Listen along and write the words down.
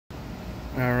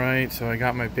Alright, so I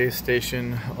got my base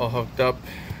station all hooked up.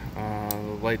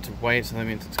 The light's white, so that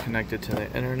means it's connected to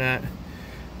the internet.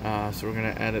 So we're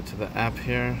going to add it to the app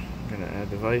here. I'm going to add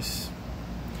device.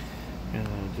 And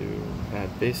I'm going to do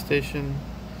add base station.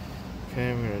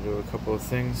 Okay, we're going to do a couple of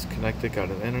things. Connect it, got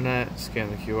to the internet, scan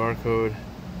the QR code,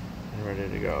 and ready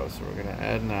to go. So we're going to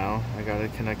add now. I got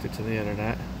it connected to the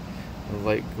internet. The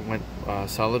light went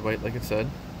solid white like it said.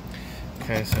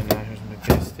 Okay, so now here's my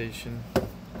base station.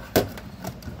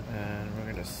 And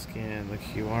we're going to scan the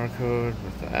QR code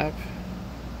with the app.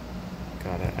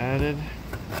 Got it added.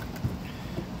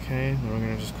 Okay, then we're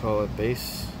going to just call it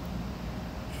base.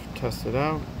 Test it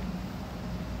out.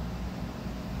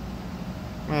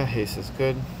 Haste is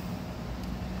good.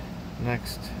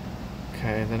 Next.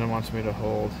 Okay, then it wants me to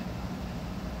hold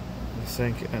the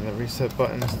sync and the reset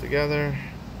buttons together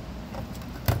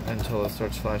until it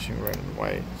starts flashing red and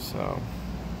white. So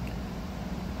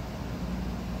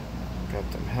got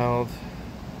them held.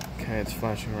 Okay, it's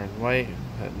flashing red and white.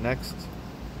 Hit next.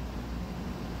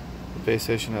 The base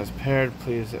station has paired.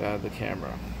 Please add the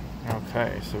camera.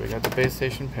 Okay, so we got the base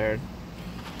station paired.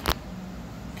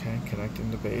 Okay,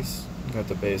 connecting the base. Got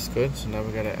the base good, so now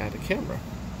we gotta add a camera.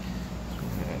 So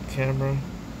we're gonna add camera.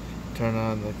 Turn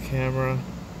on the camera.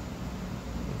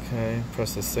 Okay,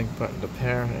 press the sync button to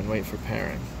pair and wait for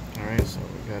pairing. Alright, so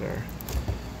we got our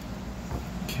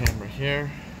camera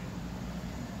here.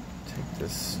 Take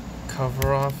this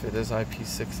cover off. It is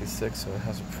IP66, so it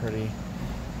has a pretty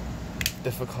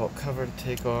difficult cover to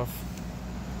take off.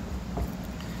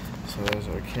 So there's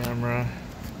our camera.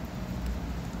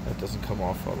 That doesn't come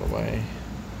off all the way.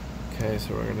 Okay,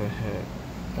 so we're gonna hit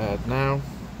add now.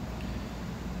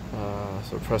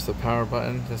 So press the power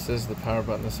button. This is the power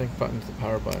button. The sync button is the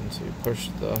power button. So you push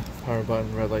the power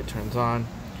button, red light turns on.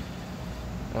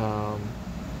 And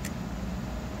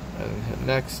then hit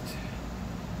next.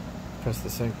 Press the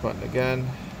sync button again.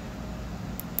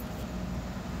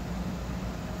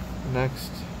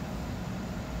 Next.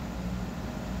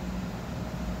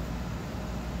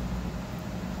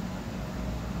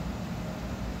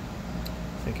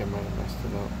 I think I might have messed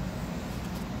it up.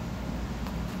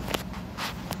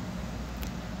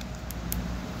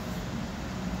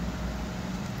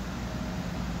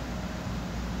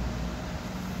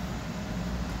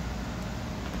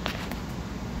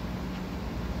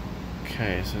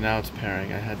 Okay, so now it's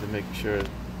pairing. I had to make sure it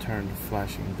turned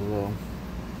flashing blue.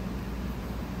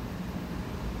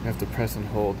 You have to press and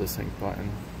hold the sync button.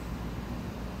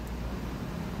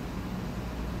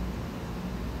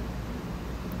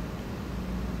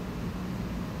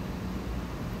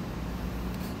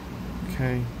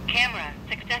 Okay. Camera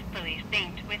successfully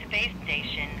synced with base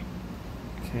station.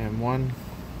 Cam 1.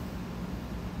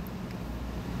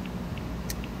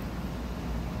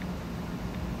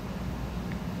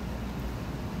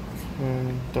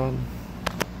 Okay, done.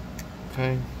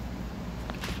 Okay.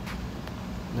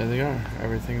 There they are.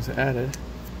 Everything's added.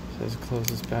 So let's close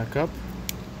this back up.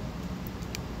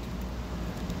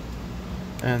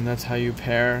 And that's how you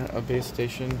pair a base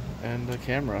station and a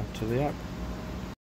camera to the app.